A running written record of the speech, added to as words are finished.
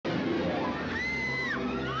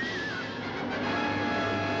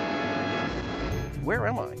Where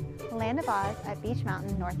am I? Land of Oz at Beach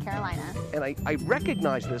Mountain, North Carolina. And I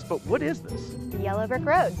recognize this, but what is this? The Yellow Brick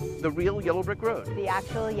Road. The real yellow brick road. The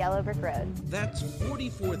actual Yellow Brick Road. That's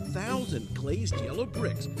 44,000 glazed yellow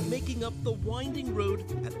bricks making up the winding road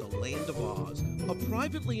at the Land of Oz, a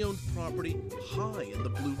privately owned property high in the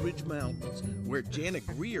Blue Ridge Mountains, where Janet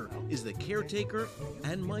Greer is the caretaker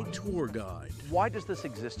and my tour guide. Why does this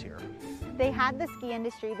exist here? They had the ski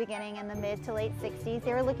industry beginning in the mid to late 60s.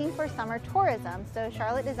 They were looking for summer tourism. So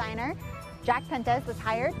Charlotte designer Jack Pentes was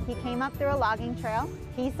hired. He came up through a logging trail.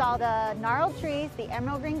 He saw the gnarled trees, the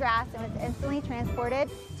emerald green grass, and was instantly transported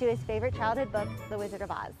to his favorite childhood book, The Wizard of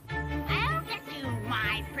Oz. I'll get you,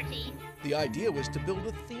 my pretty. The idea was to build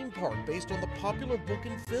a theme park based on the popular book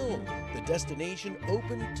and film. The destination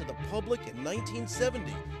opened to the public in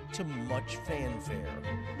 1970 to much fanfare.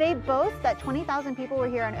 They boast that 20,000 people were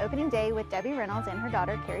here on opening day with Debbie Reynolds and her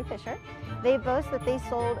daughter, Kerry Fisher. They boast that they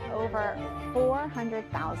sold over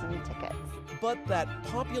 400,000 tickets. But that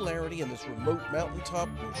popularity in this remote mountaintop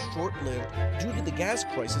was short-lived due to the gas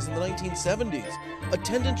crisis in the 1970s.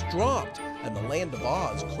 Attendance dropped, and the Land of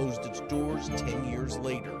Oz closed its doors 10 years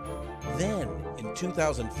later. Then, in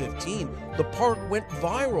 2015, the park went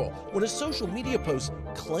viral when a social media post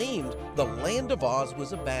claimed the Land of Oz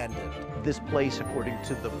was abandoned. This place, according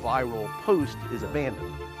to the viral post, is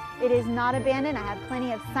abandoned. It is not abandoned. I have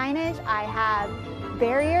plenty of signage. I have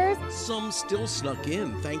barriers. Some still snuck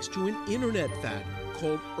in thanks to an internet fad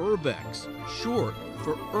called Urbex, short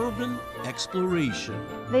for urban exploration.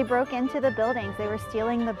 They broke into the buildings. They were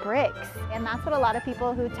stealing the bricks. And that's what a lot of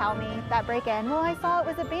people who tell me that break in, well, I saw it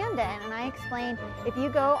was abandoned. And I explain, if you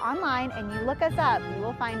go online and you look us up, you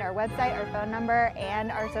will find our website, our phone number,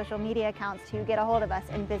 and our social media accounts to get a hold of us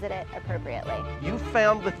and visit it appropriately. You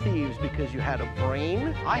found the thieves because you had a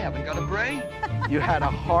brain. I haven't got a brain. You had a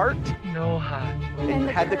heart. No heart. And you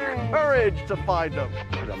had the courage to find them.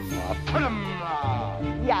 Put 'em up. Put 'em up.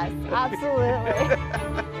 Yes, absolutely.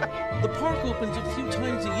 The park opens a few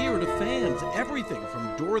times a year to fans, everything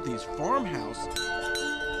from Dorothy's farmhouse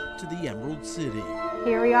to the Emerald City.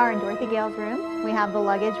 Here we are in Dorothy Gale's room. We have the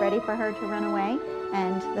luggage ready for her to run away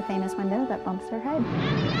and the famous window that bumps her head.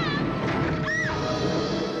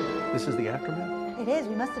 This is the aftermath? It is.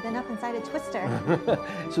 We must have been up inside a twister.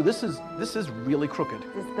 So this is really crooked.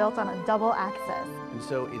 It's built on a double axis. And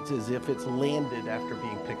so it's as if it's landed after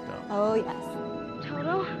being picked up. Oh, yes.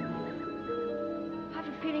 Toto, I have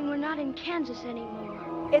a feeling we're not in Kansas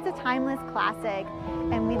anymore. It's a timeless classic,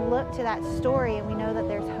 and we look to that story and we know that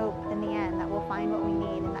there's hope in the end, that we'll find what we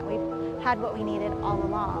need and that we've had what we needed all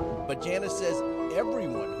along. But Janice says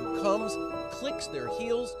everyone who comes clicks their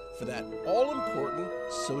heels for that all-important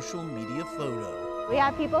social media photo. We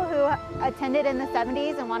have people who attended in the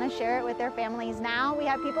 70s and want to share it with their families now. We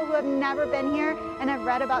have people who have never been here and have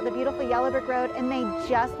read about the beautiful Yellow Brick Road, and they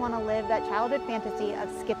just want to live that childhood fantasy of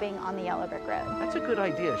skipping on the Yellow Brick Road. That's a good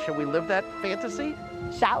idea. Shall we live that fantasy?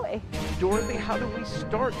 Shall we? Dorothy, how do we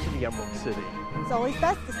start to the Emerald City? It's always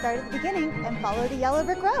best to start at the beginning and follow the Yellow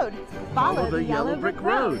Brick Road. Follow the Yellow Brick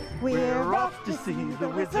Road. We're off to see the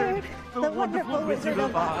wizard, the wonderful Wizard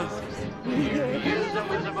of Oz. Here's a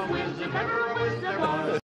wizard of a wizard, ever a wizard of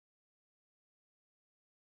Oz.